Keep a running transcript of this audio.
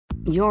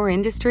Your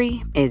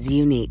industry is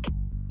unique.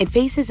 It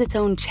faces its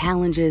own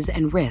challenges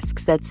and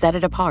risks that set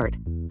it apart.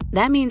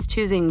 That means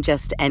choosing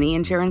just any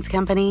insurance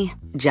company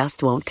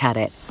just won't cut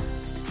it.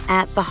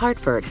 At The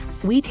Hartford,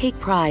 we take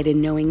pride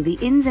in knowing the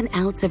ins and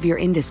outs of your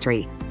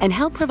industry and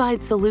help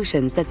provide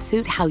solutions that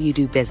suit how you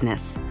do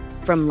business.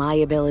 From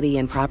liability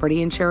and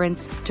property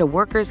insurance to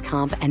workers'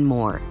 comp and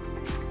more.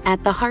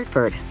 At The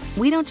Hartford,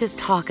 we don't just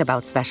talk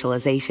about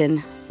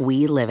specialization,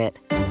 we live it.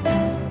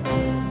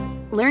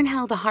 Learn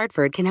how The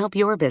Hartford can help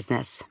your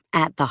business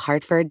at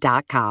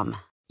thehartford.com.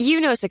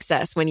 You know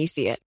success when you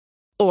see it.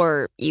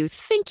 Or you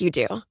think you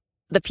do.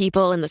 The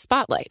people in the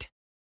spotlight.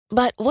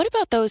 But what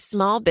about those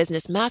small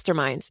business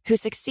masterminds who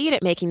succeed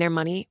at making their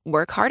money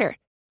work harder?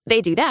 They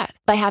do that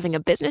by having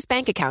a business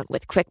bank account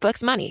with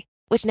QuickBooks Money,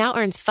 which now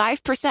earns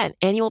 5%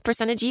 annual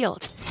percentage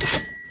yield.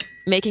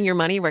 Making your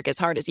money work as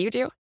hard as you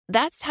do?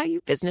 That's how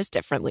you business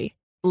differently.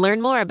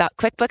 Learn more about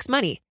QuickBooks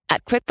Money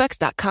at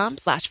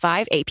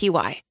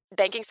quickbooks.com/5APY.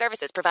 Banking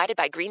services provided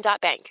by Green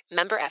Dot Bank.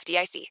 Member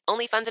FDIC.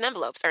 Only funds and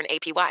envelopes earn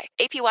APY.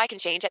 APY can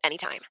change at any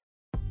time.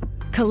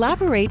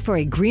 Collaborate for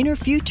a greener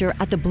future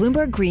at the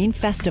Bloomberg Green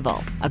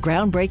Festival, a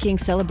groundbreaking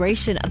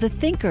celebration of the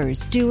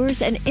thinkers,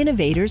 doers, and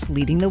innovators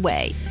leading the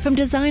way. From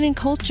design and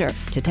culture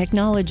to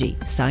technology,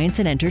 science,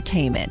 and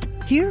entertainment.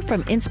 Hear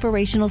from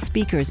inspirational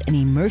speakers and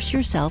immerse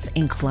yourself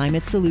in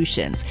climate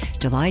solutions.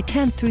 July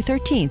 10th through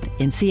 13th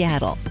in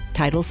Seattle.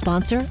 Title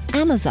sponsor,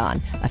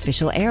 Amazon.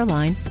 Official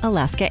airline,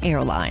 Alaska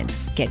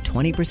Airlines. Get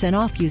 20%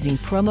 off using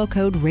promo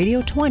code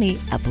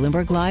Radio20 at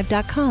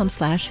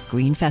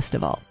BloombergLive.com/Green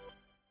Festival.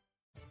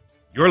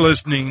 You're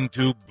listening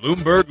to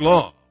Bloomberg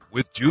Law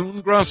with June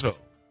Grosso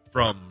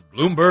from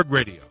Bloomberg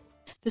Radio.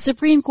 The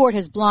Supreme Court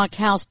has blocked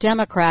House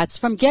Democrats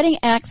from getting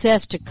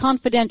access to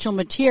confidential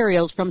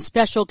materials from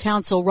special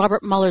counsel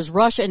Robert Mueller's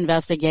Russia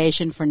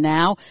investigation for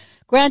now,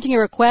 granting a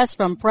request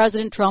from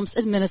President Trump's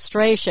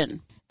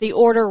administration. The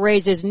order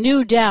raises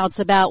new doubts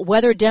about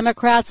whether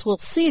Democrats will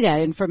see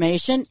that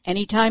information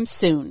anytime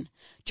soon.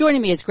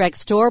 Joining me is Greg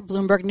Stohr,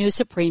 Bloomberg News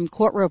Supreme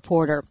Court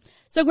reporter.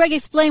 So, Greg,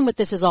 explain what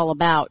this is all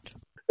about.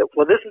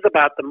 Well, this is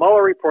about the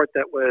Mueller report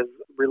that was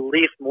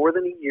released more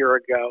than a year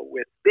ago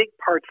with big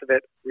parts of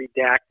it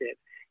redacted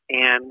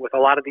and with a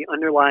lot of the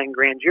underlying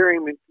grand jury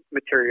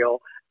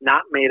material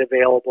not made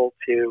available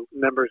to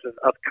members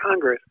of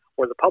Congress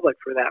or the public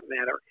for that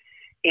matter.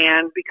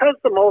 And because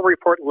the Mueller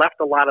report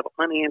left a lot of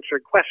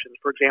unanswered questions,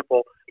 for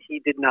example, he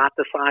did not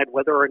decide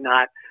whether or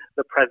not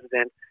the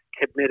president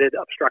committed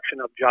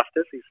obstruction of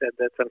justice. He said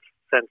that since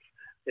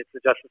it's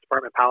the Justice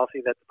Department policy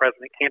that the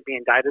president can't be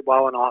indicted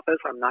while in office,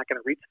 I'm not going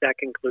to reach that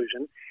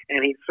conclusion.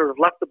 And he sort of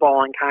left the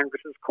ball in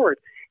Congress's court.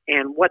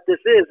 And what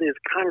this is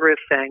Congress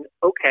saying,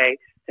 okay,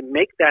 to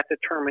make that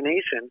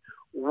determination,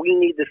 we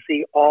need to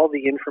see all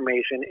the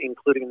information,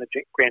 including the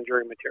grand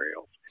jury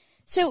materials.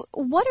 So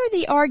what are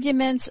the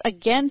arguments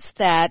against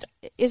that?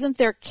 Isn't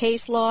there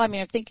case law? I mean,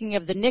 I'm thinking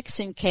of the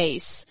Nixon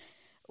case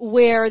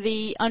where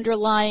the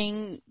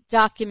underlying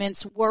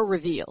documents were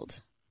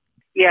revealed.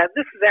 Yeah,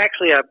 this is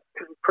actually a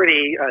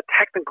pretty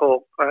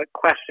technical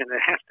question.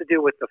 It has to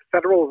do with the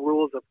federal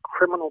rules of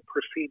criminal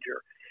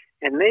procedure.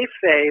 And they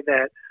say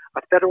that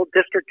a federal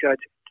district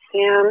judge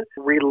can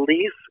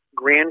release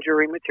grand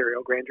jury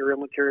material. Grand jury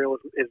material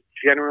is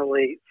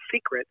generally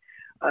secret.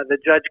 The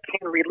judge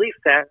can release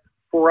that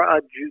for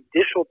a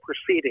judicial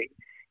proceeding.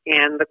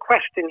 And the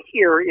question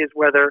here is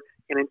whether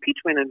an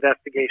impeachment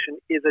investigation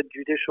is a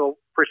judicial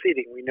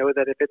proceeding. We know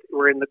that if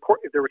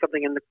there was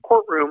something in the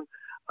courtroom,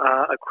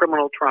 a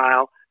criminal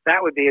trial,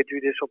 that would be a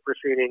judicial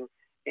proceeding,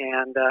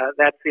 and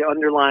that's the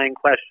underlying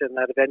question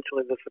that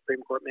eventually the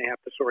Supreme Court may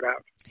have to sort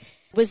out.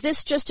 Was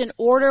this just an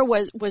order?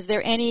 Was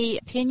there any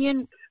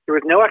opinion? There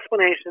was no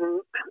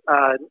explanation,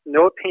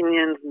 no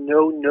opinions,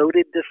 no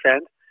noted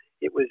dissent.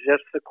 It was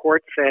just the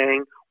court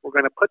saying, we're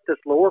going to put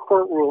this lower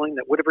court ruling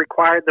that would have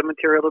required the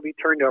material to be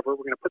turned over,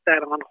 we're going to put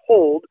that on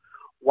hold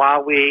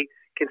while we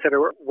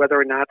consider whether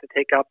or not to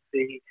take up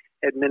the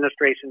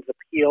administration's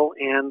appeal,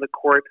 and the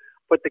court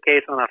put the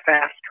case on a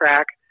fast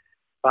track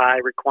by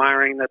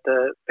requiring that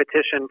the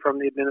petition from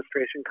the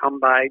administration come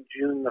by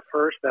June the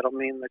 1st. That'll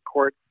mean the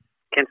court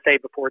can say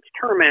before its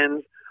term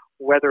ends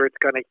whether it's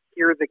going to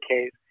hear the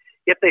case.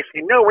 If they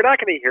say, no, we're not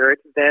going to hear it,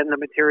 then the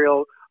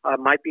material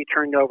might be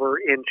turned over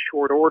in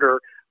short order.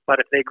 But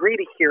if they agree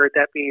to hear it,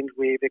 that means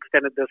we've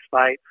extended this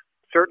fight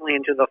certainly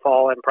into the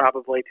fall and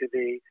probably to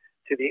the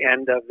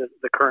end of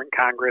the current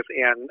Congress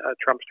and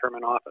Trump's term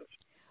in office.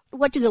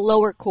 What do the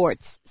lower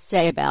courts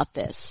say about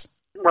this?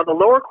 Well, the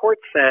lower court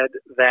said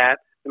that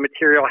the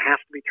material has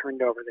to be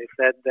turned over. They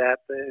said that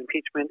the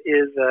impeachment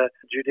is a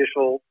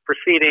judicial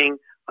proceeding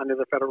under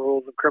the Federal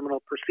Rules of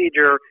Criminal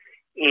Procedure,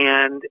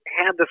 and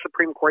had the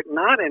Supreme Court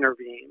not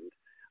intervened,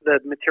 the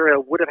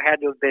material would have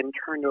had to have been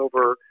turned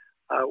over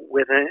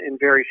in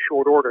very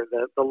short order.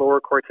 The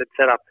lower courts had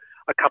set up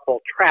a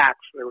couple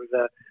tracks. There was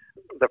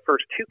the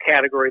first two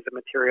categories of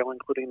material,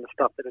 including the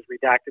stuff that is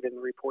redacted in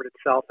the report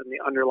itself, and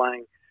the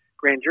underlying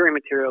grand jury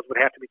materials would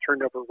have to be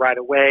turned over right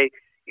away.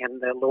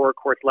 And the lower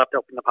courts left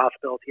open the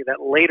possibility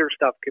that later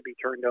stuff could be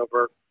turned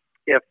over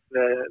if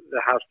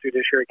the House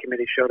Judiciary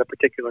Committee showed a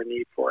particular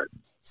need for it.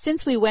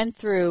 Since we went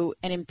through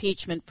an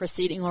impeachment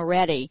proceeding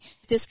already,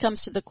 if this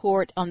comes to the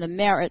court on the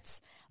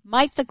merits,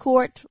 might the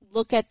court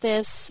look at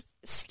this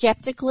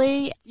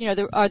skeptically?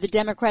 Are the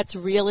Democrats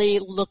really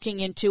looking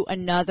into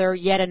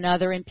yet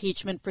another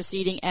impeachment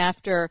proceeding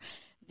after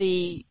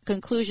the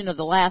conclusion of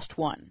the last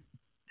one?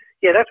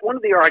 Yeah, that's one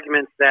of the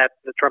arguments that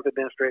the Trump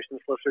administration,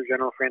 Solicitor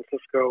General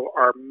Francisco,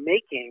 are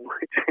making,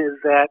 which is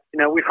that,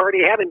 we've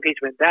already had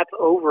impeachment. That's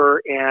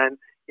over, and,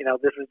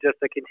 this is just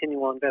a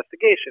continual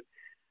investigation.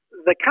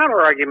 The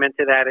counter-argument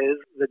to that is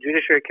the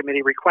Judiciary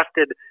Committee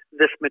requested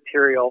this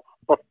material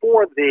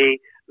before the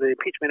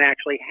impeachment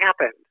actually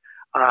happened.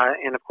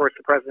 And, of course,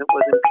 the president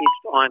was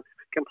impeached on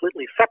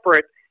completely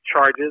separate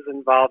charges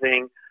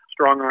involving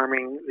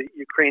strong-arming the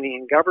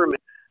Ukrainian government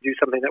to do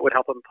something that would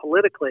help him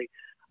politically.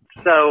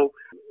 So,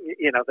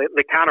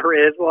 the counter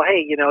is, well,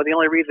 hey, the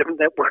only reason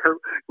that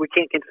we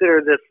can't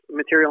consider this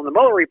material in the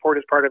Mueller report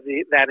as part of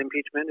that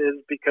impeachment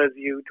is because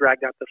you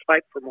dragged out this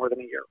fight for more than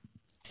a year.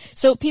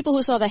 So people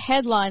who saw the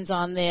headlines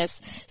on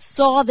this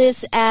saw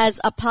this as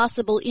a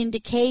possible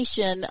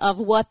indication of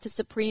what the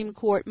Supreme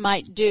Court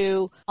might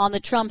do on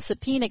the Trump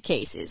subpoena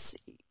cases.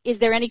 Is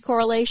there any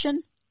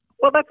correlation?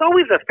 Well, that's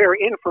always a fair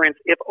inference,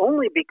 if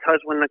only because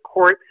when the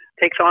court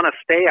takes on a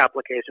stay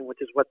application,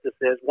 which is what this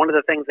is, one of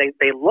the things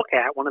they look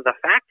at, one of the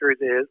factors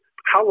is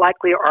how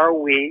likely are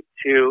we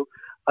to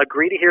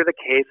agree to hear the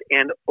case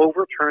and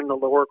overturn the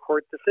lower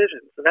court decision.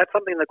 So that's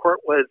something the court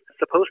was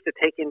supposed to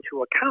take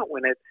into account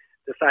when it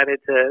decided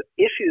to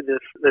issue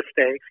this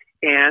stay.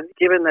 And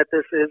given that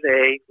this is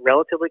a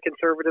relatively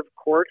conservative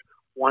court,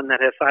 one that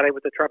has sided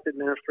with the Trump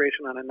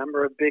administration on a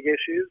number of big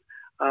issues,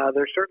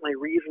 there's certainly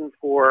reason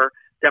for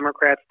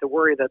Democrats to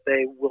worry that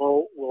they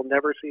will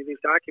never see these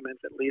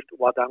documents, at least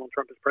while Donald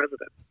Trump is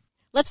president.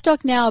 Let's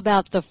talk now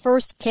about the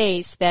first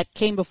case that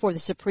came before the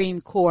Supreme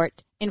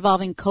Court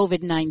involving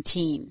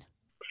COVID-19.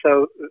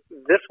 So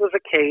this was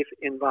a case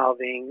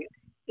involving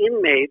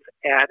inmates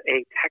at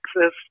a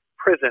Texas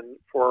prison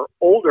for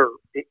older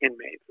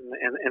inmates.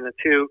 And the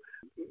two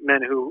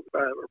men who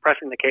were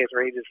pressing the case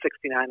are ages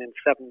 69 and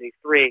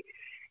 73.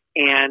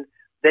 And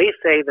they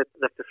say that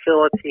the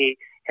facility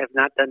has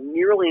not done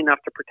nearly enough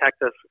to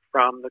protect us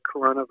from the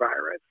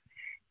coronavirus.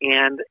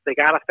 And they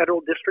got a federal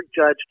district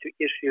judge to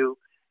issue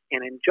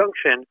an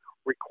injunction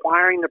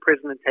requiring the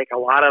prison to take a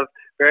lot of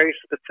very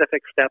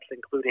specific steps,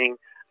 including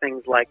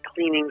things like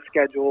cleaning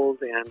schedules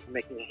and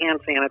making hand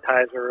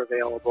sanitizer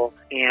available.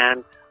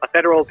 And a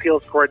federal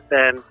appeals court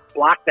then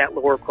blocked that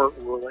lower court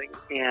ruling.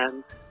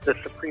 And the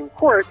Supreme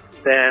Court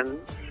then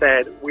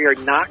said, we are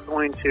not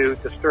going to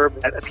disturb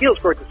that appeals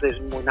court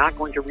decision. We're not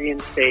going to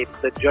reinstate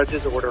the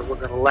judge's order. We're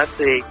going to let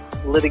the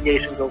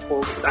litigation go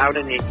forward without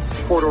any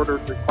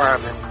court-ordered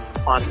requirements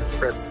on this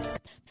prison.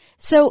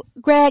 So,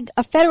 Greg,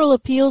 a federal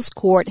appeals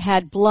court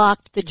had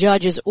blocked the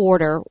judge's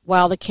order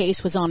while the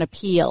case was on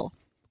appeal.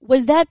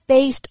 Was that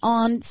based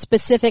on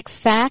specific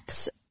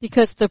facts?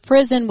 Because the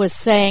prison was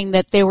saying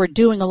that they were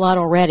doing a lot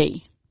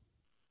already.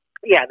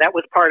 Yeah, that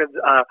was part of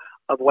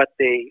what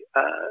the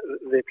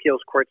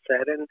appeals court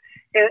said, and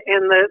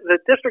the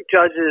district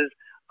judge's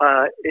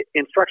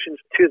instructions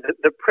to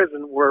the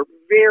prison were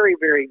very,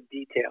 very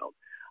detailed,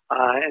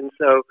 and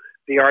so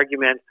the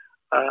argument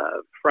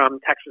from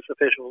Texas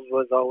officials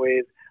was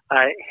always,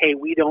 hey,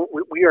 we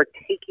are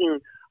taking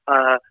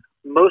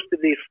most of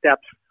these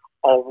steps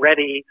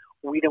already.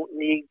 We don't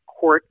need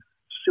court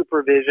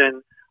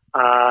supervision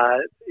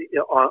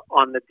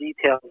on the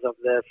details of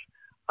this.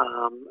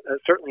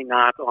 Certainly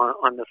not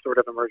on this sort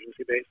of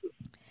emergency basis.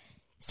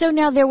 So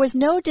now there was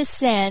no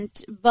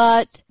dissent,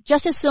 but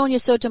Justice Sonia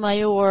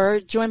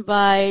Sotomayor, joined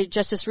by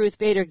Justice Ruth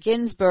Bader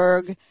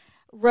Ginsburg,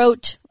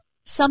 wrote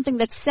something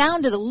that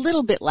sounded a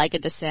little bit like a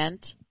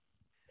dissent.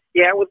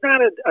 Yeah, it was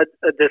not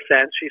a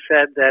dissent. She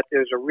said that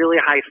there's a really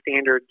high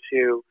standard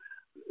to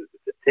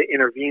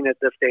intervene at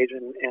this stage,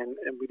 and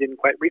we didn't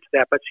quite reach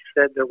that, but she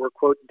said there were,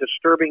 quote,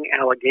 disturbing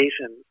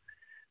allegations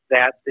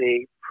that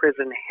the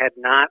prison had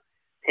not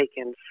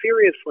taken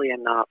seriously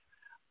enough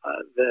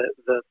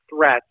the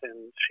threat,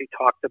 and she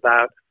talked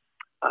about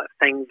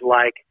things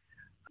like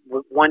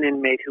one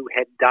inmate who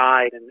had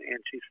died, and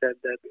she said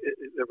that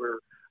there were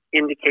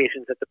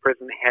indications that the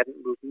prison hadn't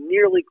moved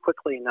nearly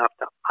quickly enough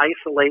to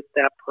isolate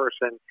that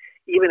person,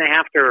 even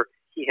after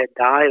he had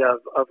died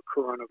of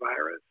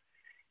coronavirus.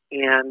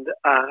 And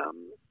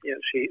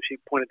she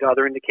pointed to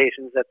other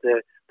indications that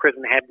the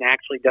prison hadn't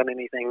actually done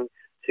anything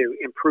to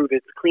improve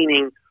its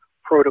cleaning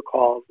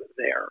protocols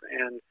there.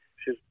 And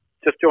she's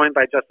just joined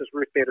by Justice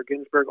Ruth Bader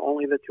Ginsburg,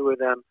 only the two of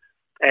them.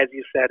 As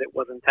you said, it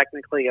wasn't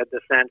technically a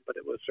dissent, but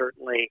it was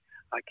certainly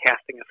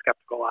casting a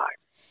skeptical eye.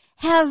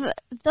 Have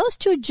those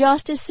two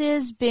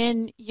justices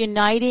been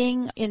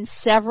uniting in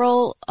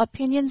several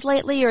opinions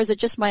lately, or is it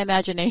just my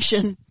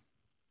imagination?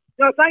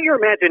 No, it's not your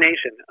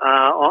imagination.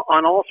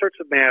 On all sorts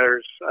of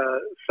matters,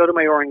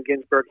 Sotomayor and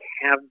Ginsburg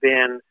have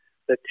been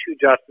the two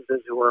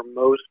justices who are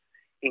most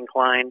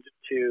inclined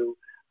to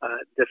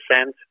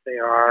dissent. They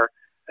are,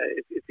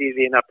 it's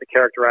easy enough to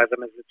characterize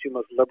them as the two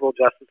most liberal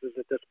justices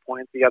at this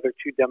point, the other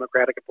two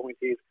Democratic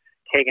appointees,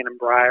 Kagan and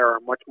Breyer, are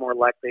much more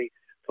likely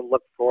to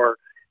look for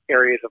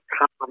areas of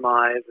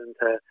compromise and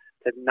to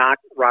not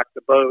rock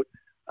the boat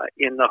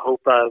in the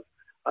hope of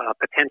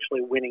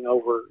potentially winning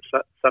over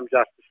some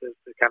justices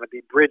to kind of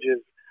be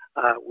bridges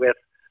with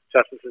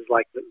justices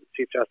like the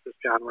Chief Justice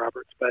John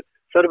Roberts. But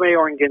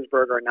Sotomayor and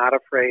Ginsburg are not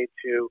afraid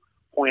to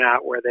point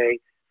out where they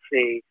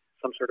see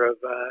some sort of,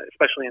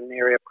 especially in the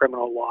area of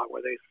criminal law,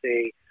 where they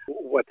see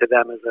what to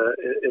them is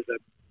a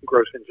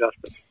gross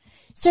injustice.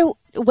 So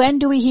when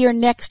do we hear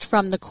next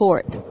from the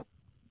court?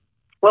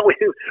 Well,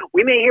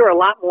 we may hear a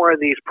lot more of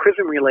these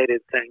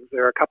prison-related things.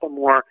 There are a couple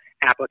more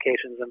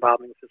applications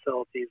involving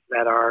facilities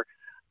that are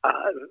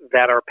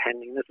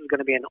pending. This is going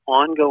to be an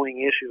ongoing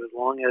issue as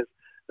long as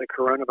the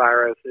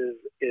coronavirus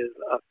is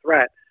a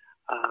threat,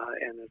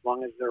 and as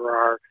long as there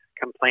are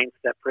complaints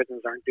that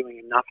prisons aren't doing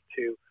enough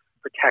to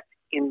protect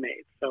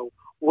inmates. So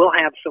we'll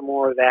have some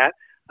more of that.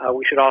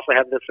 We should also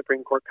have the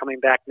Supreme Court coming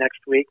back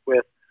next week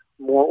with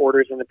more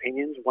orders and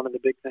opinions. One of the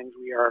big things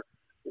we are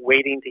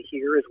waiting to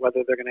hear is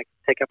whether they're going to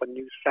take up a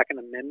new Second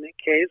Amendment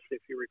case.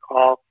 If you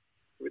recall,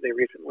 they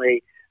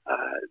recently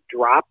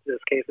dropped this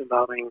case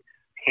involving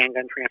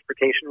handgun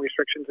transportation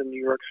restrictions in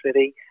New York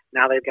City.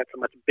 Now they've got some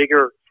much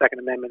bigger Second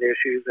Amendment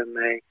issues, and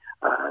there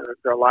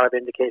are a lot of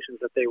indications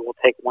that they will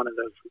take one of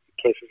those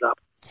cases up.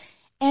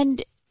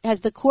 And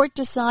has the court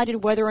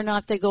decided whether or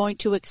not they're going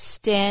to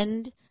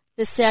extend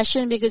the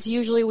session? Because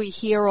usually we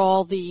hear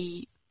all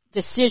the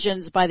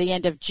decisions by the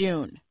end of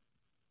June.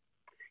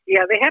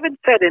 Yeah, they haven't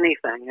said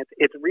anything.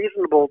 It's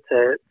reasonable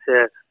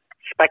to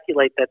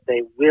speculate that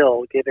they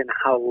will, given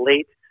how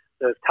late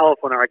those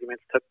telephone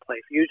arguments took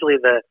place. Usually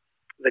the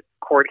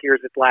court hears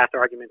its last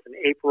arguments in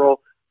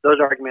April. Those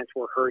arguments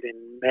were heard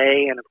in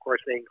May, and of course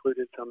they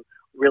included some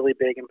really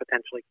big and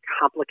potentially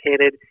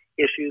complicated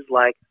issues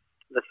like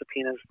the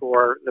subpoenas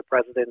for the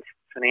president's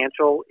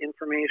financial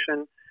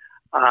information.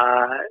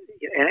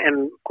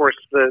 And of course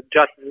the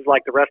justices,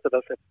 like the rest of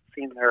us, have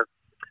seen their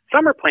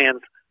summer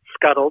plans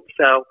scuttled,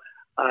 so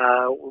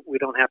we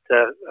don't have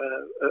to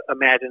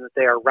imagine that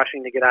they are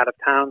rushing to get out of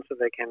town so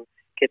they can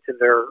get to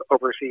their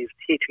overseas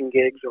teaching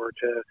gigs or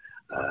to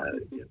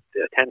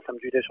attend some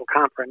judicial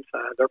conference.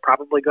 They're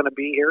probably going to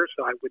be here,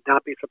 so I would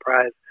not be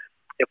surprised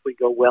if we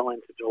go well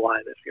into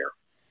July this year.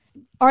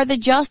 Are the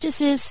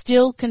justices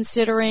still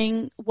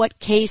considering what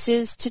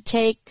cases to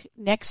take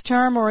next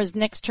term, or is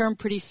next term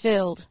pretty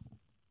filled?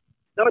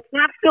 No, it's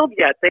not filled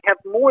yet. They have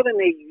more than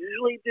they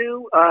usually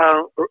do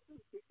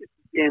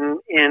in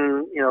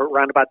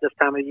around about this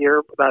time of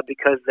year,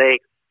 because they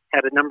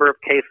had a number of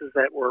cases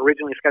that were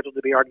originally scheduled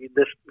to be argued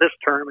this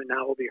term and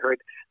now will be heard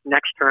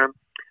next term.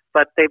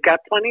 But they've got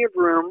plenty of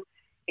room,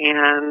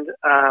 and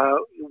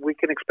we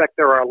can expect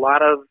there are a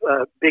lot of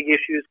big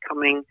issues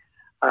coming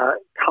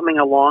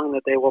along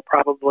that they will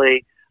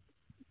probably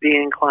be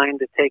inclined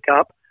to take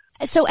up.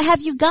 So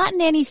have you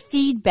gotten any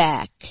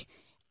feedback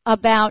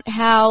about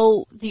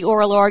how the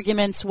oral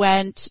arguments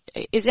went?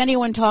 Is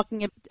anyone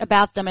talking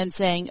about them and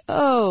saying,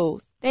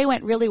 oh, they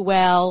went really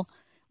well,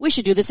 we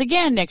should do this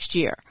again next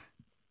year?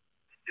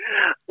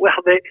 Well,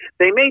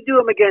 they may do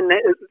them again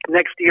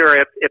next year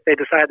if they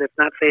decide it's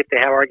not safe to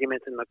have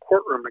arguments in the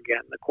courtroom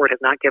again. The court has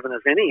not given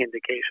us any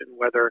indication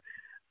whether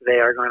they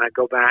are going to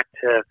go back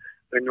to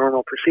their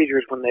normal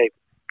procedures when they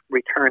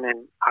return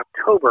in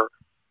October.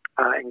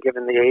 And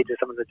given the age of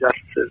some of the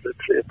justices,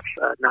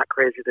 it's not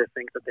crazy to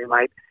think that they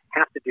might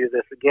have to do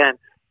this again.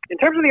 In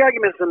terms of the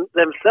arguments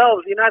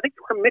themselves, I think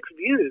there were mixed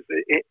views.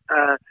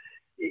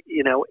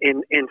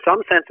 In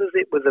some senses,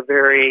 it was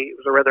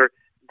a rather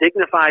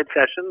dignified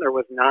session. There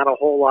was not a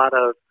whole lot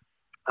of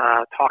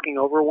talking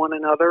over one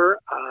another.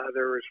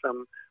 There were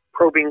some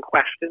probing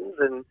questions,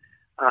 and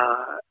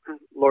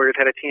lawyers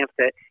had a chance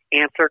to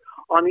answer.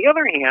 On the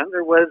other hand,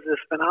 there was this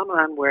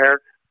phenomenon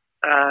where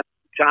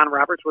John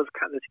Roberts, the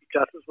Chief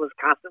Justice, was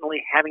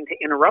constantly having to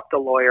interrupt a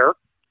lawyer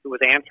who was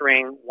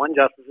answering one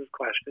justice's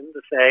question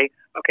to say,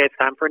 okay, it's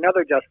time for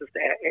another justice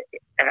to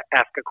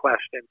ask a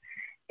question.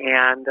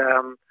 And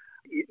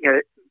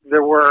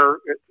there were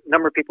a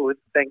number of people who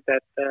think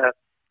that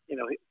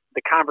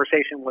the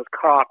conversation was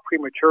cut off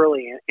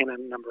prematurely in a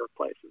number of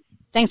places.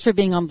 Thanks for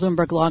being on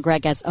Bloomberg Law,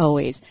 Greg, as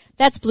always.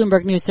 That's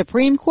Bloomberg News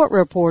Supreme Court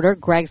reporter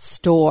Greg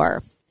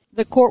Stohr.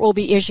 The court will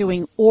be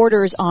issuing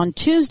orders on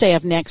Tuesday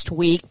of next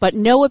week, but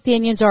no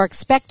opinions are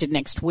expected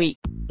next week.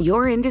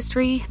 Your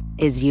industry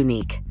is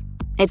unique.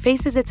 It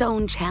faces its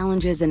own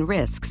challenges and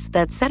risks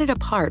that set it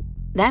apart.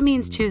 That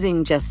means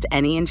choosing just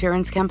any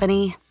insurance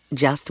company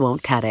just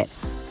won't cut it.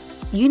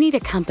 You need a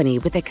company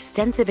with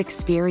extensive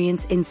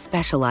experience in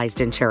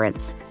specialized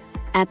insurance.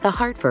 At The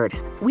Hartford,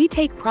 we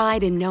take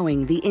pride in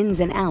knowing the ins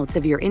and outs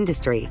of your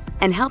industry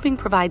and helping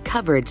provide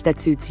coverage that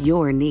suits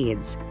your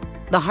needs.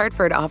 The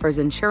Hartford offers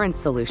insurance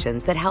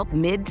solutions that help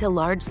mid to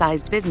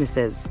large-sized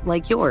businesses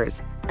like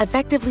yours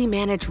effectively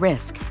manage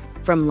risk,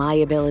 from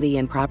liability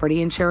and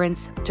property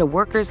insurance to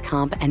workers'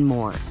 comp and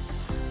more.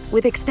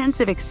 With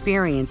extensive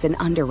experience in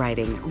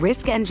underwriting,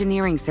 risk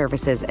engineering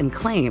services, and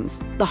claims,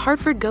 The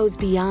Hartford goes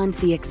beyond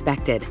the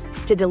expected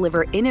to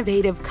deliver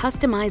innovative,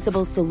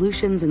 customizable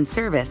solutions and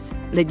service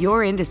that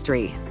your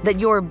industry, that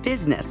your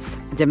business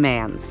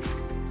demands.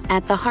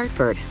 At The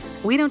Hartford,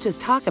 we don't just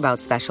talk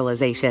about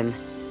specialization,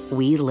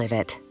 we live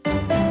it.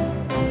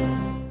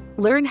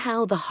 Learn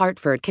how The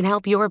Hartford can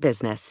help your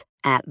business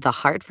at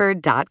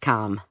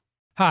thehartford.com.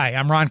 Hi,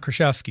 I'm Ron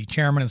Kraszewski,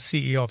 Chairman and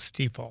CEO of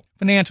Stifel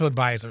Financial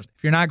Advisors.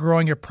 If you're not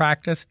growing your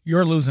practice,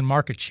 you're losing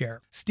market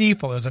share.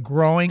 Stifel is a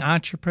growing,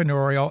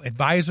 entrepreneurial,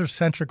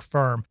 advisor-centric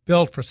firm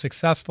built for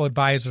successful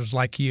advisors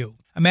like you.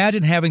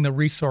 Imagine having the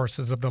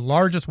resources of the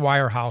largest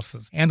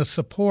wirehouses and the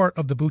support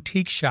of the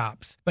boutique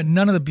shops, but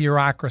none of the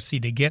bureaucracy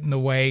to get in the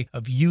way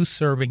of you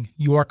serving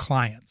your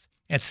clients.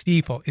 At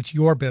Stifel, it's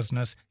your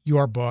business,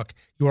 your book,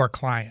 your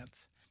clients.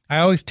 I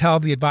always tell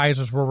the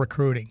advisors we're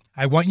recruiting,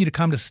 I want you to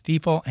come to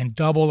Stifel and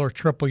double or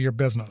triple your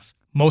business.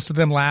 Most of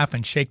them laugh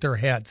and shake their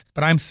heads,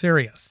 but I'm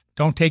serious.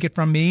 Don't take it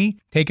from me.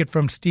 Take it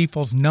from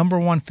Stifel's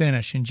 #1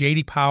 finish in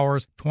J.D.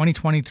 Power's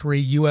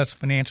 2023 U.S.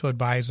 Financial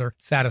Advisor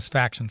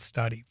Satisfaction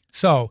Study.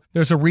 So,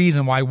 there's a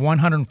reason why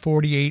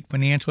 148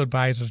 financial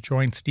advisors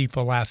joined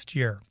Stifel last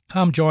year.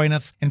 Come join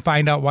us and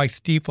find out why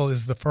Stifel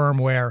is the firm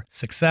where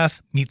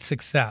success meets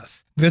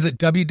success. Visit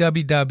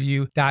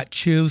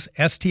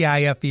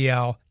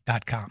www.choosestifel.com.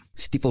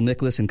 Stifel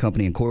Nicholas and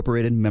Company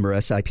Incorporated, member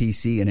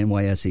SIPC and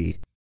NYSE.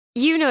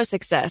 You know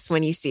success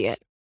when you see it.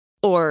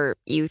 Or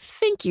you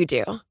think you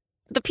do.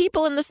 The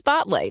people in the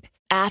spotlight.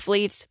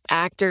 Athletes,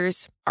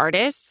 actors,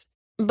 artists.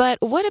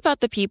 But what about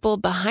the people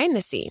behind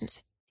the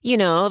scenes? You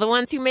know, the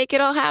ones who make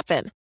it all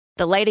happen.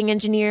 The lighting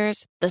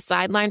engineers, the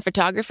sideline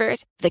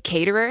photographers, the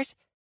caterers.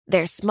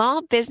 They're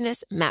small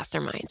business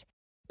masterminds.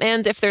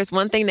 And if there's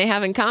one thing they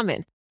have in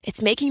common,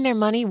 it's making their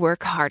money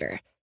work harder.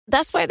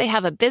 That's why they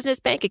have a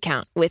business bank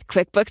account with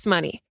QuickBooks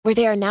Money, where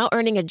they are now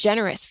earning a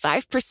generous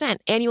 5%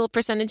 annual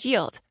percentage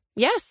yield.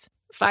 Yes,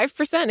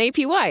 5%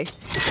 APY.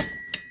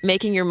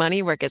 Making your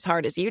money work as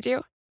hard as you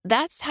do?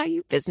 That's how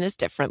you business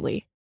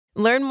differently.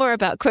 Learn more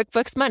about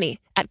QuickBooks Money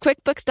at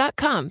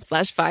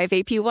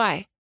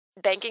quickbooks.com/5APY.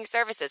 Banking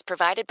services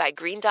provided by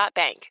Green Dot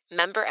Bank,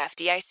 member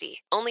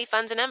FDIC. Only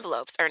funds and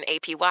envelopes earn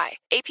APY.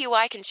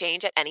 APY can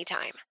change at any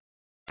time.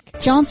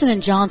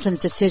 Johnson & Johnson's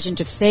decision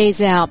to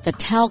phase out the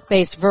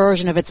talc-based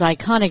version of its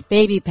iconic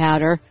baby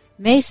powder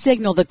may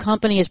signal the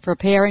company is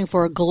preparing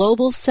for a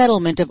global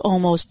settlement of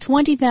almost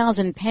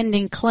 20,000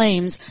 pending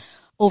claims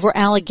over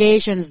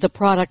allegations the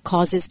product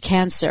causes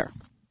cancer.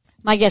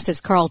 My guest is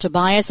Carl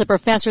Tobias, a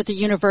professor at the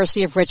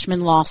University of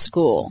Richmond Law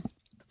School.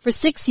 For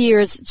 6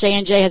 years,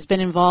 J&J has been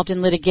involved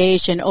in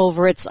litigation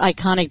over its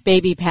iconic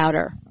baby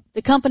powder.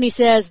 The company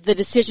says the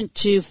decision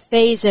to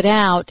phase it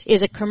out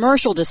is a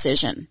commercial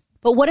decision.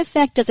 But what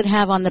effect does it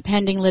have on the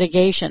pending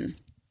litigation?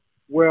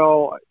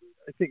 Well,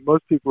 I think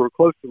most people who are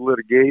close to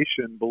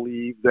litigation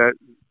believe that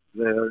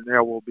there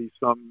now will be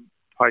some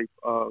type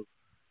of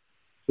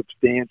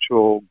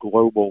substantial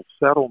global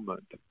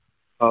settlement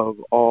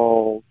of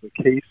all the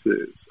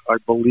cases. I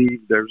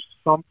believe there's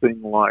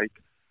something like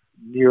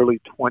nearly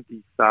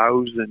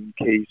 20,000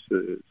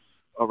 cases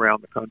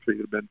around the country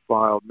that have been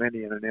filed,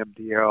 many in an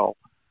MDL,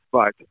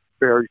 but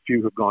very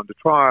few have gone to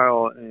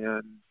trial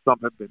and some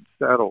have been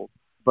settled.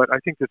 But I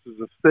think this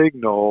is a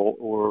signal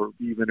or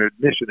even an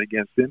admission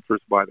against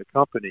interest by the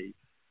company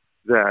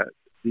that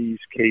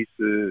these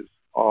cases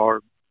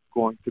are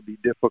going to be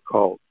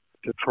difficult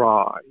to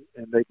try,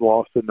 and they've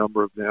lost a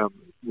number of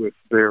them with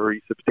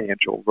very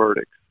substantial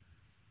verdicts.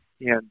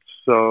 And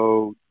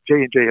so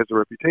J&J has a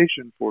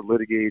reputation for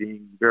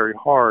litigating very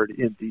hard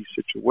in these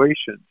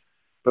situations,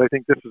 but I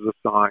think this is a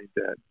sign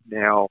that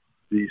now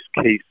these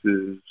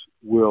cases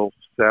will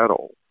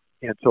settle.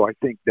 And so I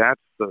think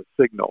that's the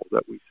signal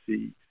that we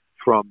see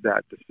from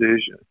that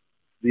decision.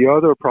 The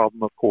other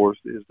problem, of course,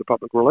 is the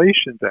public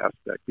relations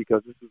aspect,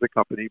 because this is a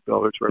company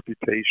built its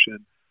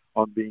reputation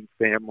on being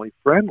family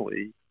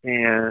friendly,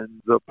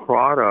 and the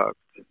product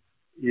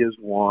is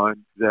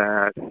one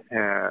that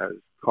has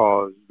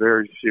caused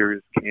very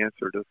serious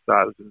cancer to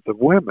thousands of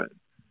women,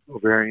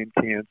 ovarian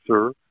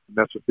cancer,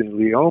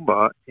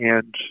 mesothelioma,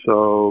 and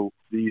so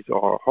these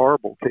are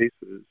horrible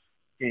cases,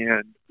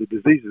 and the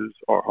diseases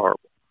are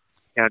horrible.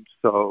 And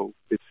so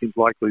it seems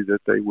likely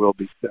that they will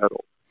be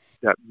settled.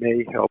 That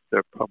may help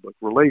their public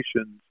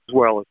relations as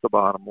well as the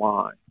bottom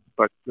line.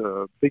 But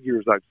the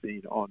figures I've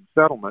seen on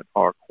settlement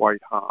are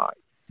quite high,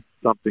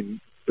 something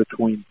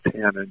between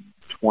 10 and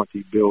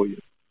 20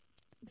 billion.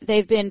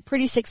 They've been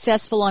pretty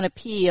successful on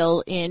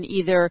appeal in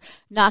either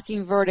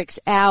knocking verdicts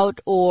out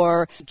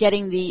or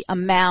getting the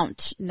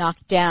amount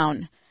knocked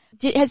down.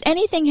 Has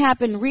anything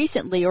happened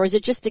recently, or is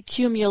it just the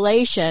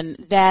accumulation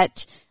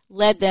that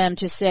led them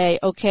to say,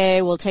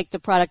 okay, we'll take the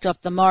product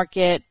off the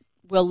market,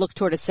 we'll look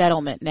toward a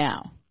settlement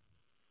now?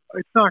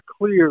 It's not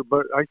clear,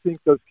 but I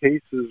think those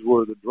cases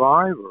were the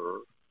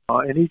driver.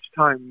 And each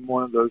time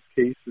one of those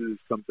cases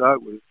comes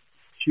out with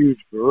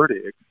huge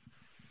verdicts,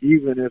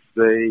 even if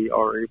they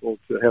are able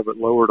to have it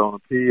lowered on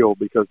appeal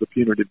because the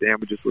punitive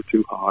damages were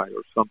too high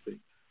or something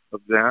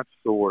of that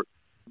sort,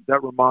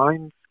 that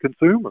reminds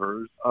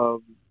consumers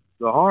of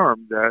the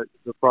harm that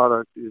the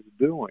product is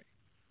doing.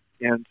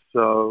 And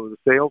so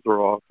the sales are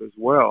off as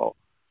well.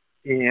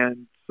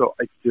 And so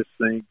I just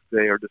think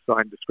they are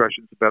deciding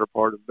discretion is the better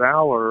part of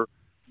valor.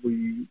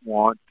 We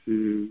want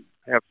to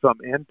have some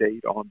end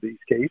date on these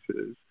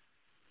cases,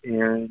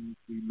 and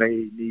we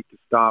may need to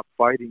stop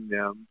fighting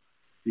them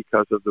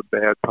because of the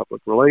bad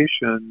public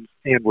relations,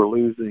 and we're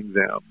losing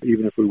them,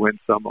 even if we win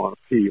some on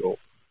appeal.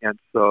 And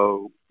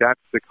so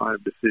that's the kind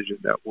of decision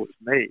that was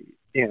made,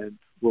 and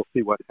we'll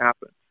see what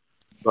happens.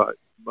 But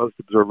most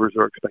observers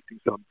are expecting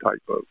some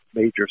type of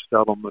major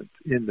settlement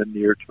in the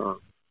near term.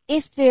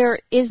 If there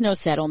is no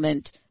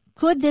settlement,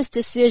 could this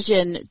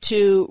decision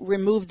to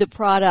remove the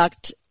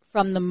product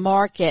from the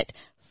market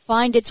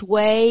find its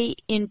way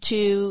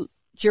into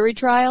jury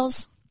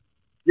trials?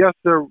 Yes,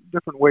 there are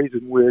different ways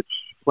in which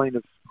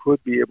plaintiffs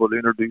could be able to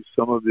introduce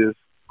some of this.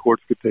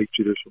 Courts could take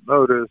judicial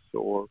notice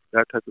or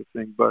that type of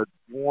thing. But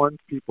once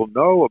people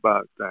know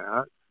about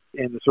that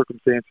and the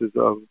circumstances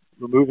of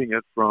removing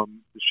it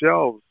from the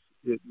shelves,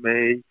 it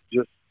may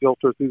just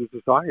filter through the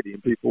society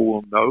and people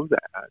will know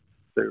that.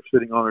 They're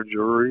sitting on a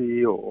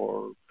jury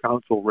or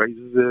counsel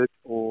raises it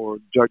or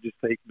judges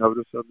take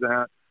notice of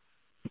that.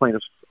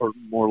 Plaintiffs are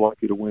more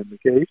likely to win the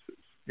cases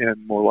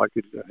and more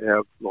likely to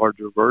have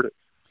larger verdicts.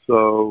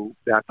 So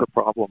that's a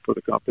problem for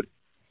the company.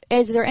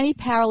 Is there any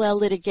parallel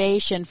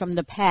litigation from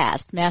the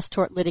past, mass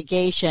tort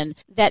litigation,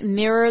 that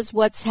mirrors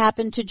what's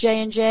happened to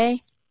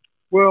J&J?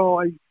 Well,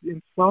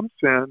 in some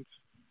sense,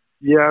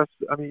 yes.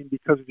 I mean,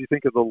 because if you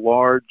think of the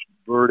large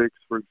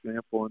verdicts, for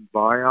example, in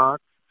Vioxx,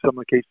 some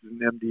of the cases in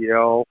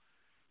MDL,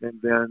 and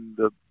then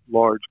the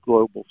large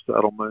global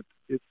settlement,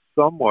 it's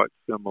somewhat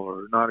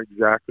similar, not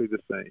exactly the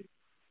same.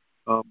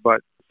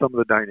 But some of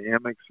the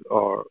dynamics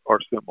are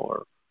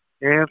similar.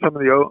 And some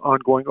of the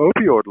ongoing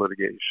opioid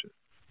litigation,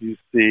 you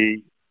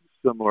see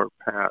similar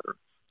patterns.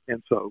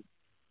 And so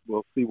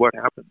we'll see what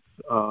happens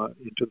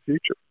into the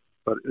future.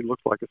 But it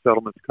looks like a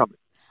settlement's coming.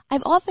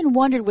 I've often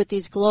wondered with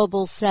these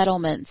global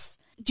settlements,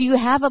 do you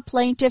have a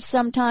plaintiff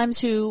sometimes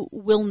who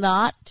will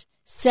not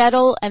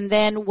settle, and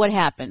then what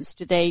happens?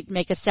 Do they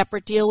make a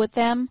separate deal with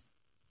them?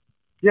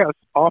 Yes,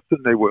 often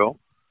they will.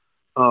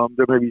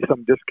 There may be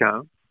some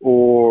discount,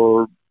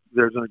 or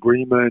there's an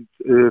agreement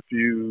if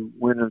you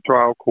win in a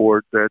trial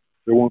court that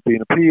there won't be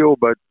an appeal,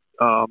 but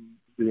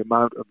the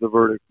amount of the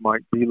verdict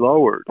might be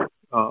lowered,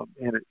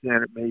 and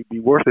it may be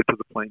worth it to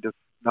the plaintiff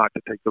not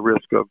to take the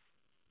risk of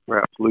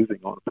perhaps losing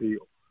on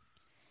appeal.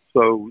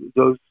 So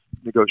those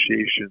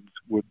negotiations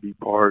would be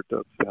part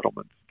of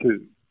settlements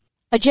too.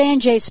 A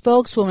J&J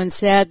spokeswoman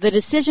said the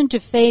decision to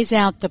phase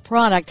out the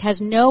product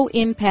has no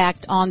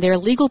impact on their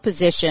legal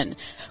position.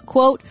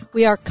 Quote,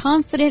 "We are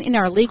confident in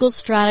our legal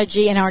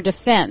strategy and our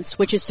defense,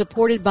 which is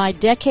supported by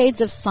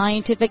decades of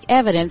scientific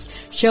evidence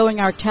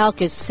showing our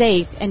talc is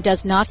safe and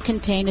does not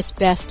contain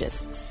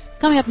asbestos."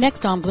 Coming up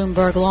next on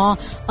Bloomberg Law,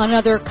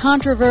 another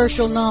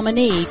controversial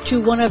nominee to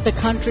one of the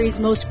country's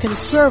most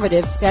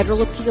conservative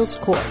federal appeals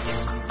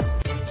courts.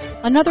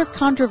 Another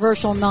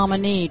controversial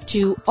nominee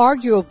to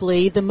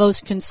arguably the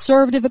most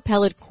conservative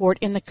appellate court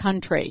in the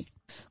country.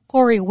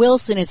 Corey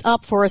Wilson is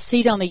up for a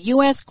seat on the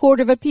U.S. Court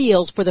of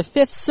Appeals for the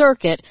Fifth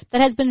Circuit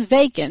that has been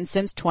vacant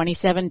since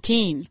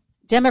 2017.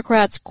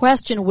 Democrats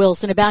question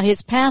Wilson about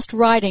his past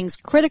writings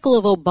critical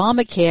of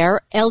Obamacare,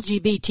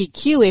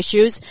 LGBTQ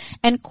issues,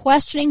 and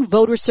questioning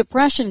voter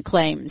suppression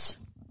claims.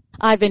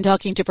 I've been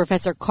talking to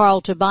Professor Carl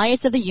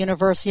Tobias of the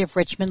University of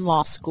Richmond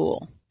Law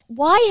School.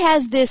 Why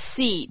has this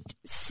seat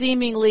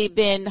seemingly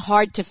been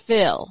hard to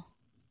fill?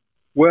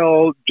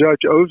 Well,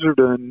 Judge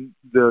Ozerden,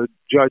 the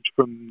judge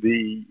from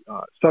the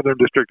Southern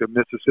District of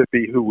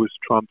Mississippi, who was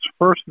Trump's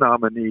first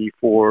nominee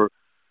for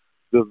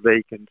the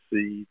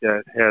vacancy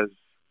that has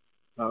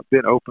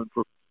been open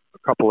for a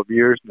couple of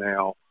years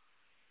now,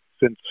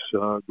 since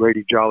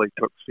Grady Jolly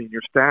took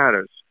senior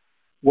status,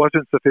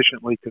 wasn't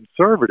sufficiently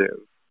conservative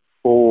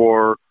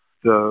for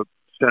the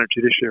Senate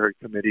Judiciary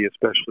Committee,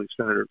 especially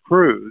Senator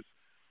Cruz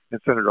and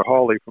Senator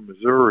Hawley from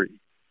Missouri.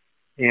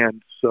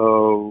 And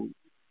so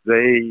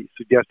they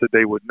suggested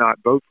they would not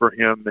vote for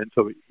him, and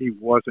so he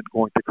wasn't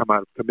going to come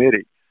out of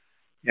committee.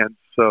 And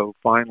so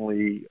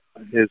finally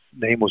his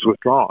name was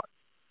withdrawn.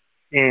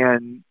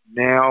 And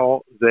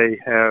now they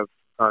have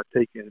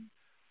taken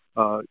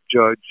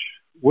Judge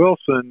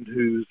Wilson,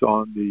 who's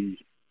on the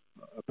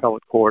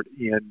appellate court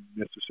in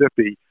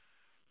Mississippi,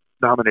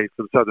 nominated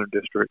for the Southern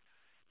District,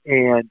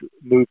 and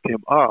moved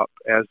him up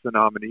as the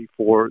nominee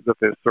for the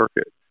Fifth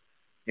Circuit.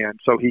 And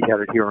so he had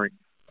a hearing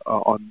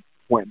on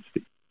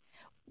Wednesday.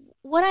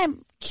 What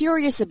I'm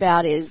curious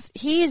about is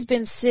he has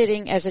been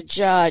sitting as a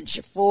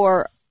judge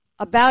for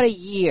about a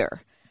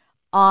year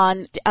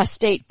on a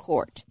state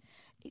court.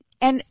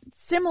 And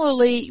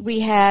similarly,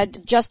 we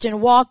had Justin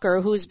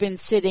Walker, who's been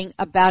sitting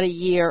about a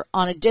year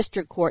on a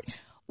district court.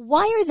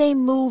 Why are they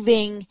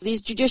moving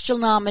these judicial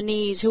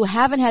nominees who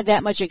haven't had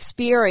that much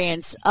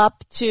experience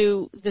up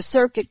to the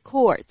circuit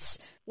courts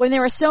when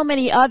there are so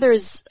many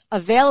others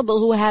available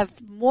who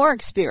have more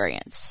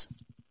experience?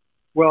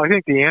 Well, I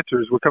think the answer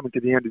is we're coming to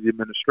the end of the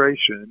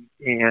administration,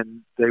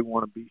 and they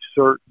want to be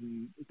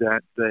certain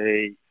that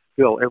they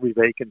fill every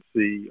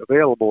vacancy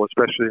available,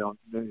 especially on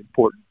the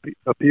important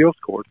appeals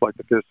courts like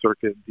the Fifth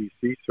Circuit and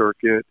D.C.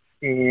 Circuit.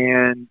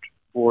 And,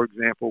 for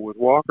example, with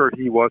Walker,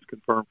 he was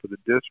confirmed for the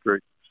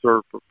district,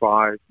 served for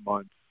 5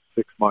 months,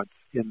 6 months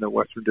in the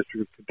Western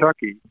District of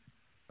Kentucky,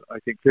 I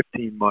think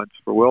 15 months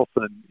for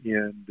Wilson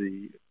in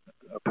the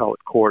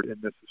appellate court in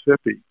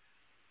Mississippi.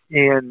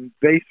 And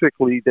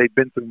basically, they've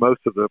been through most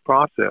of the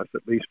process,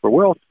 at least for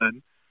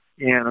Wilson.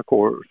 And, of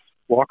course,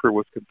 Walker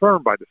was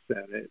confirmed by the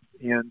Senate.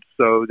 And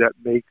so that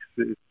makes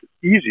it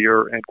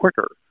easier and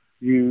quicker.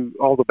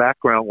 All the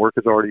background work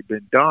has already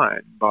been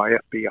done by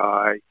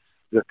FBI,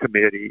 the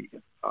committee,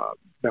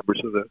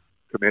 members of the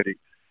committee.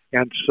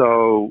 And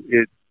so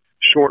it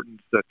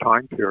shortens the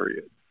time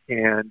period.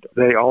 And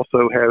they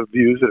also have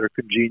views that are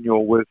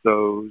congenial with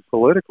those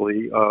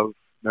politically of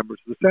members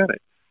of the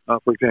Senate.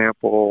 For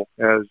example,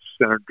 as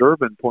Senator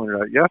Durbin pointed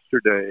out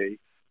yesterday,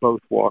 both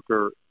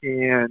Walker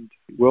and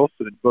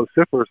Wilson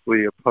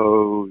vociferously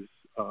opposed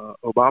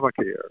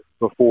Obamacare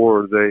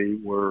before they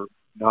were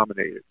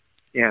nominated.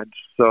 And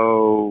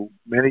so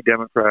many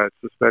Democrats,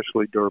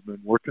 especially Durbin,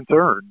 were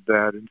concerned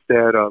that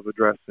instead of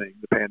addressing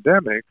the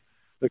pandemic,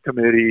 the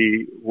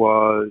committee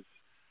was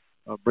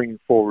bringing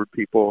forward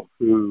people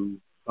who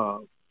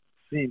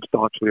seem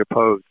staunchly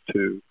opposed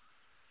to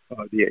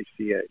the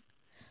ACA.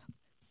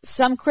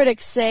 Some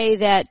critics say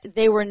that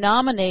they were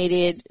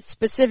nominated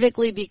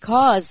specifically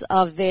because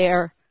of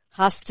their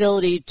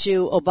hostility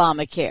to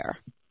Obamacare.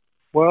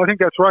 Well, I think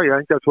that's right. I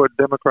think that's what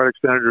Democratic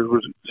senators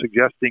were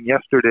suggesting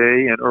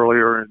yesterday and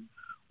earlier in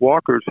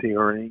Walker's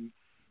hearing,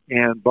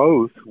 and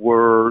both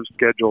were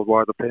scheduled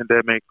while the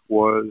pandemic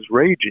was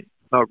raging,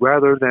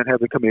 rather than have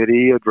the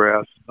committee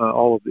address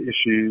all of the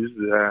issues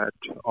that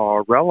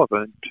are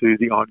relevant to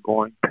the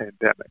ongoing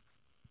pandemic.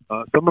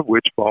 Some of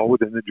which fall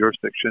within the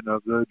jurisdiction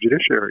of the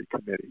Judiciary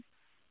Committee.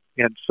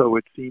 And so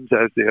it seems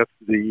as if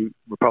the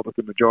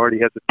Republican majority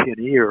has a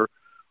pin ear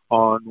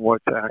on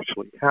what's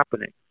actually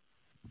happening.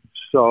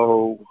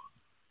 So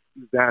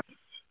that's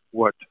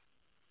what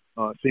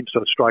seems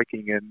so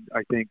striking, and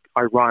I think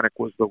ironic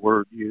was the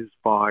word used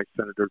by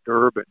Senator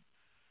Durbin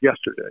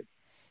yesterday.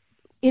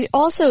 It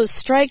also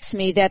strikes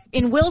me that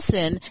in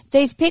Wilson,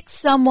 they've picked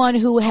someone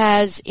who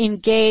has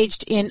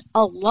engaged in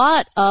a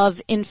lot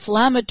of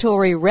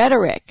inflammatory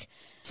rhetoric,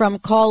 from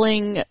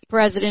calling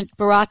President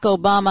Barack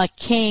Obama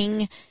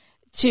king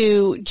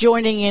to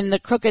joining in the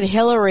Crooked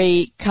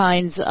Hillary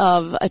kinds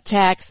of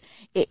attacks.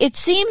 It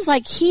seems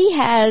like he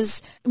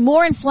has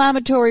more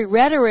inflammatory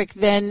rhetoric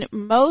than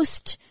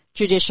most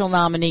judicial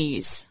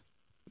nominees.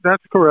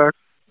 That's correct.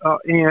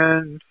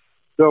 And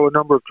though a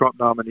number of Trump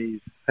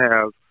nominees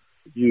have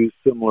used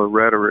similar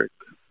rhetoric,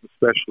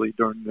 especially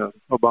during the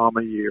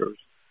Obama years.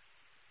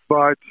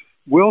 But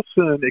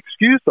Wilson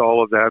excused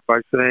all of that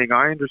by saying,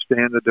 I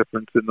understand the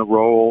difference in the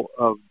role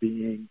of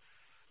being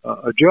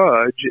a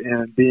judge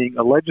and being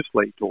a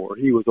legislator.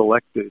 He was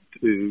elected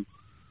to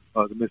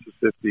the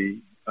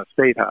Mississippi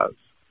State House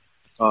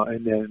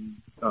and then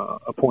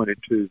appointed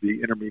to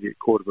the Intermediate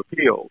Court of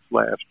Appeals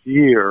last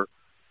year.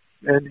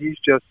 And he's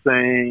just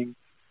saying,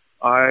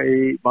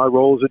 my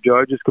role as a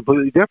judge is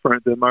completely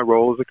different than my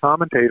role as a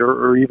commentator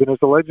or even as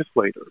a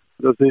legislator.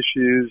 Those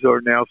issues are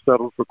now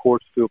settled for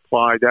courts to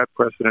apply that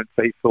precedent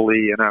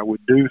faithfully, and I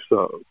would do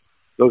so.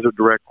 Those are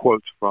direct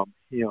quotes from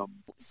him.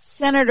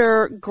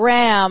 Senator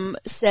Graham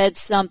said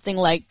something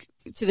like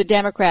to the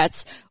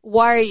Democrats,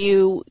 why are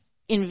you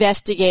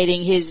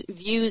investigating his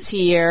views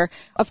here?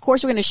 Of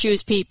course we're going to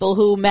choose people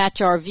who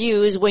match our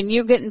views. When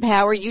you get in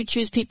power, you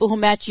choose people who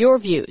match your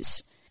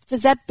views.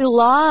 Does that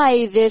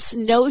belie this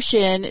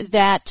notion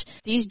that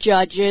these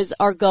judges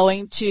are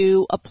going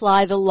to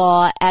apply the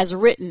law as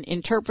written,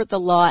 interpret the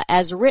law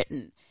as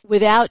written,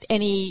 without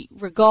any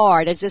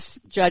regard, as this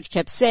judge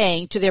kept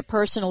saying, to their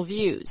personal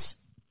views?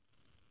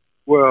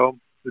 Well,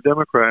 the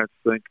Democrats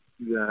think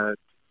that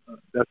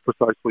that's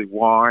precisely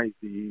why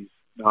these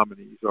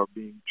nominees are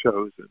being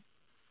chosen.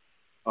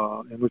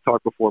 And we've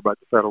talked before about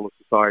the Federalist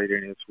Society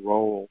and its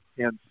role.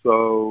 And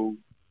so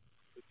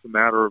it's a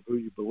matter of who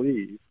you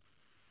believe.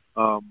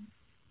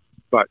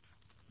 But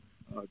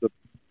the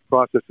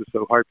process is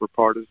so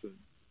hyper-partisan,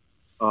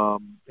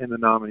 and the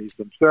nominees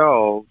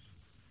themselves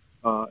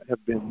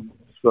have been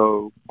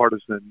so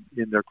partisan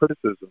in their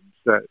criticisms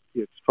that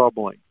it's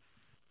troubling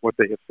what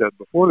they have said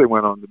before they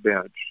went on the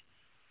bench.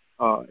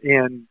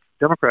 And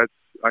Democrats,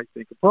 I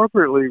think,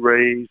 appropriately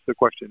raise the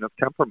question of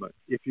temperament.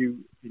 If you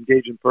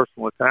engage in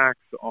personal attacks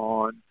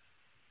on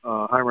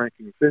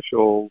high-ranking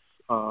officials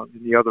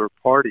in the other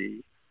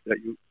party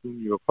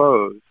whom you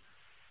oppose,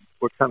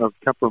 what kind of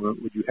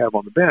temperament would you have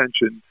on the bench?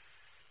 And,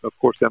 of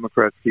course,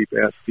 Democrats keep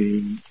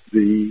asking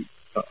the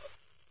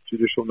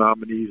judicial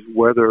nominees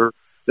whether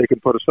they can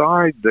put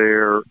aside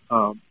their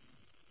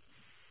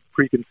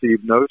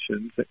preconceived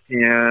notions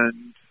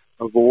and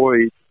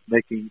avoid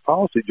making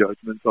policy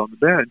judgments on the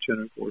bench.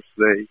 And, of course,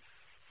 they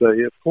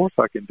say, of course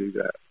I can do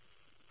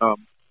that.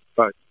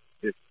 But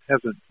it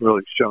hasn't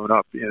really shown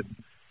up in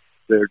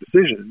their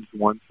decisions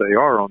once they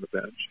are on the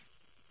bench.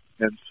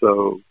 And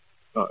so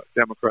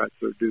Democrats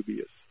are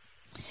dubious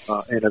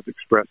and have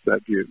expressed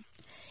that view.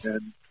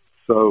 And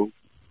so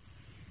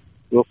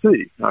we'll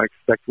see. I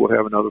expect we'll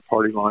have another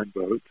party line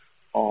vote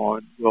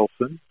on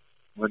Wilson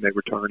when they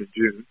return in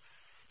June,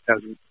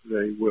 as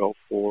they will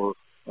for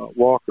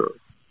Walker.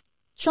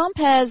 Trump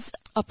has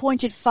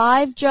appointed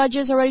 5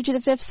 judges already to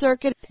the Fifth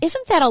Circuit.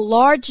 Isn't that a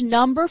large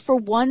number for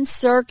one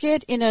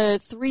circuit in a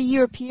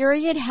 3-year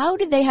period? How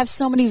did they have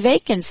so many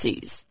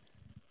vacancies?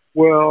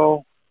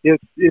 Well, it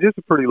is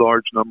a pretty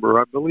large number.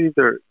 I believe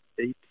there are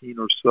 18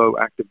 or so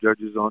active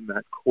judges on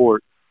that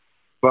court.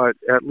 But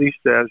at least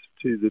as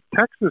to the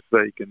Texas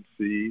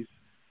vacancies,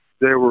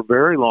 there were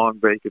very long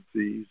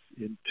vacancies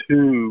in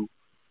 2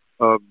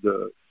 of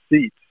the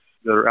seats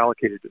that are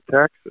allocated to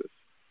Texas.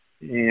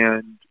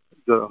 And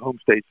the home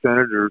state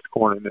senators,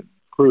 Cornyn and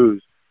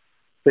Cruz,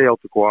 failed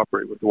to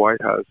cooperate with the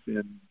White House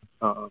in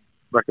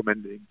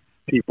recommending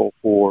people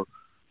for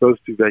those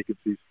 2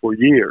 vacancies for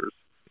years.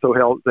 So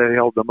they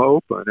held them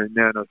open. And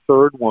then a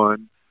third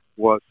one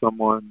was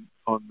someone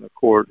on the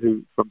court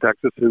from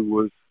Texas who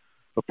was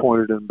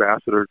appointed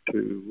ambassador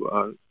to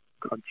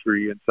a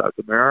country in South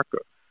America,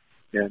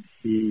 and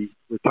he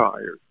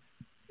retired.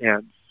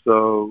 And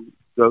so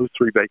those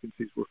 3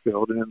 vacancies were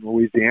filled. And in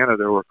Louisiana,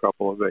 there were a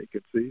couple of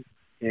vacancies,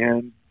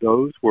 and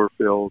those were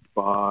filled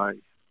by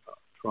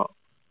Trump.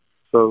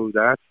 So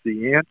that's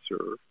the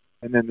answer.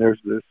 And then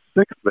there's this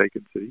 6th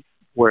vacancy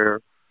where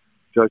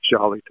Judge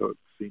Jolly took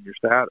senior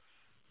status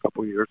a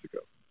couple years ago.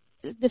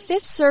 The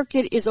Fifth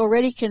Circuit is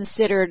already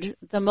considered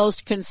the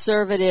most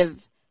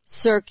conservative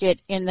circuit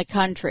in the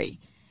country.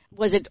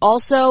 Was it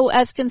also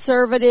as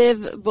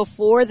conservative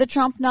before the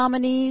Trump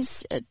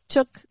nominees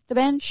took the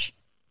bench?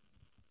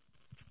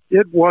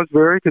 It was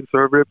very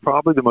conservative,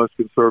 probably the most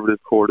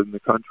conservative court in the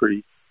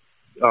country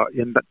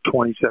in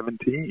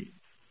 2017.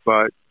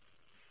 But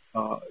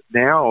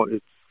now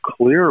it's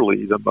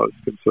clearly the most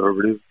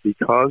conservative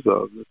because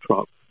of the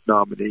Trump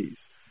nominees.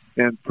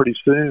 And pretty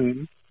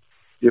soon,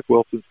 if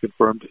Wilson's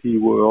confirmed, he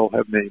will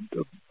have named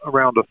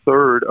around a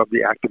third of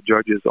the active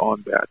judges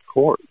on that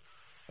court.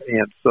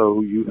 And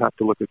so you have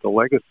to look at the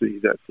legacy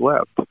that's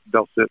left.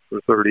 They'll sit for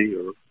 30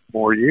 or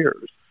more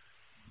years.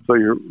 So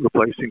you're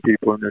replacing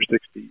people in their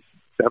 60s,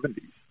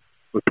 70s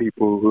with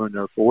people who are in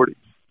their 40s.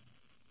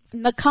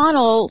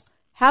 McConnell,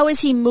 how is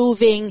he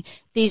moving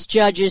these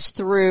judges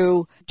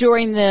through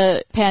during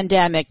the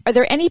pandemic? Are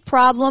there any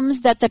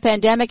problems that the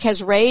pandemic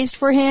has raised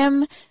for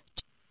him?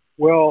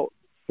 Well,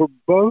 for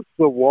both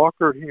the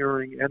Walker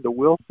hearing and the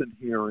Wilson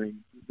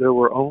hearing, there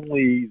were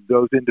only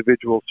those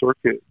individual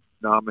circuit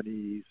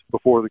nominees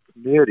before the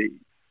committee.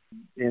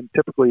 And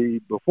typically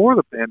before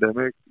the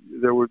pandemic,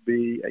 there would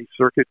be a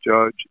circuit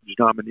judge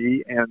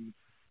nominee and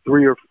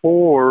 3 or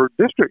 4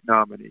 district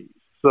nominees.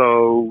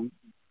 So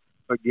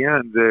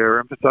again, they're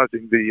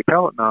emphasizing the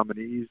appellate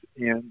nominees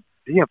and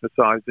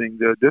de-emphasizing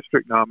the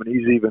district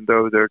nominees, even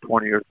though they're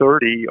 20 or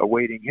 30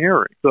 awaiting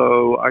hearing.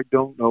 So I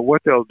don't know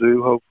what they'll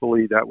do.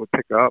 Hopefully that would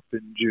pick up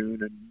in June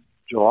and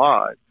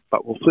July,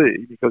 but we'll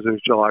see, because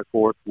there's July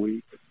 4th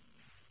week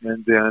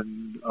and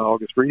then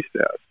August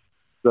recess.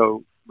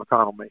 So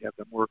McConnell may have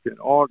them work in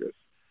August,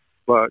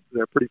 but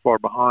they're pretty far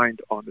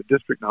behind on the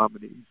district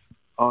nominees.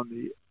 On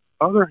the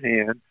other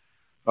hand,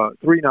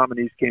 3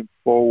 nominees came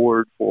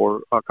forward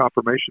for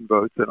confirmation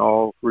votes, and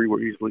all 3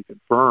 were easily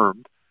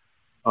confirmed.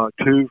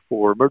 2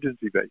 for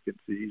emergency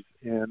vacancies,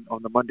 and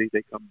on the Monday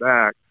they come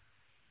back,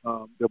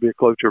 there'll be a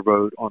cloture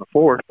vote on a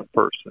 4th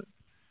person.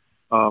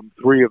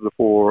 3 of the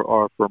 4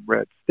 are from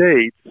red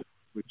states,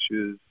 which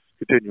is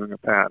continuing a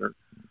pattern.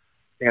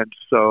 And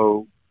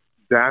so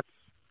that's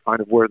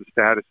kind of where the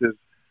status is.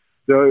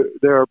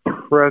 There are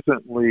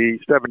presently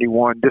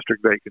 71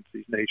 district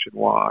vacancies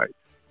nationwide,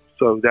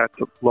 so that's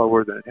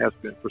lower than it has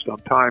been for some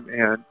time,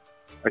 and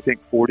I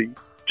think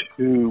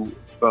 42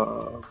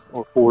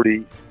 or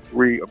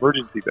 43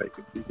 emergency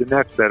vacancies, and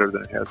that's better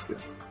than it has been.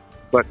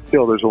 But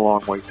still, there's a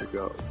long way to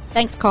go.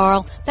 Thanks,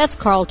 Carl. That's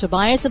Carl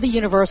Tobias of the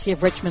University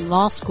of Richmond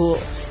Law School.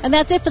 And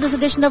that's it for this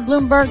edition of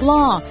Bloomberg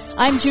Law.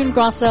 I'm June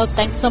Grosso.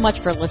 Thanks so much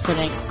for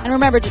listening. And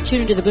remember to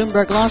tune into the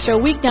Bloomberg Law Show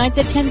weeknights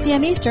at 10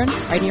 p.m. Eastern,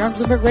 right here on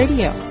Bloomberg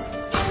Radio.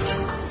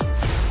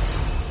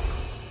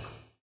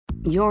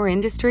 Your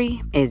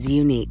industry is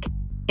unique.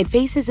 It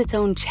faces its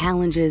own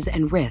challenges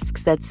and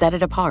risks that set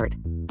it apart.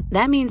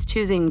 That means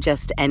choosing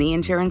just any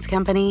insurance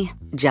company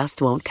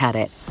just won't cut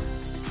it.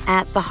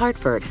 At The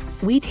Hartford,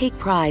 we take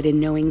pride in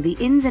knowing the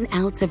ins and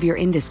outs of your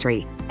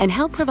industry and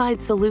help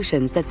provide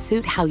solutions that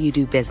suit how you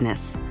do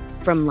business.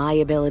 From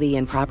liability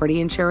and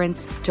property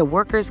insurance to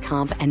workers'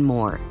 comp and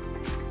more.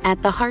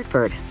 At The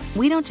Hartford,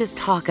 we don't just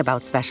talk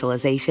about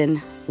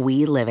specialization,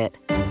 we live it.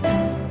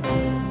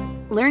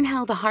 Learn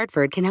how The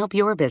Hartford can help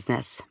your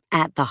business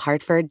at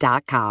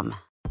thehartford.com.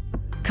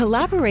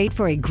 Collaborate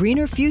for a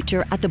greener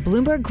future at the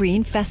Bloomberg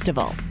Green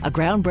Festival, a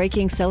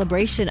groundbreaking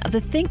celebration of the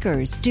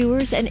thinkers,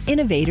 doers, and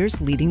innovators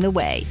leading the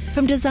way.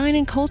 From design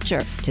and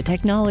culture to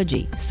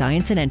technology,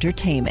 science, and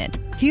entertainment.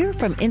 Hear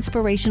from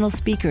inspirational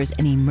speakers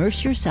and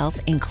immerse yourself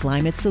in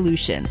climate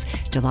solutions.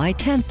 July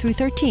 10th through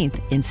 13th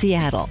in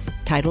Seattle.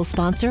 Title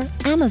sponsor,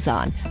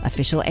 Amazon.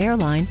 Official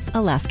airline,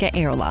 Alaska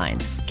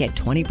Airlines. Get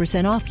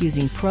 20% off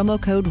using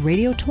promo code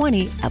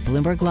radio20 at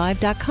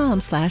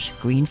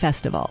BloombergLive.com/Green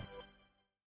Festival.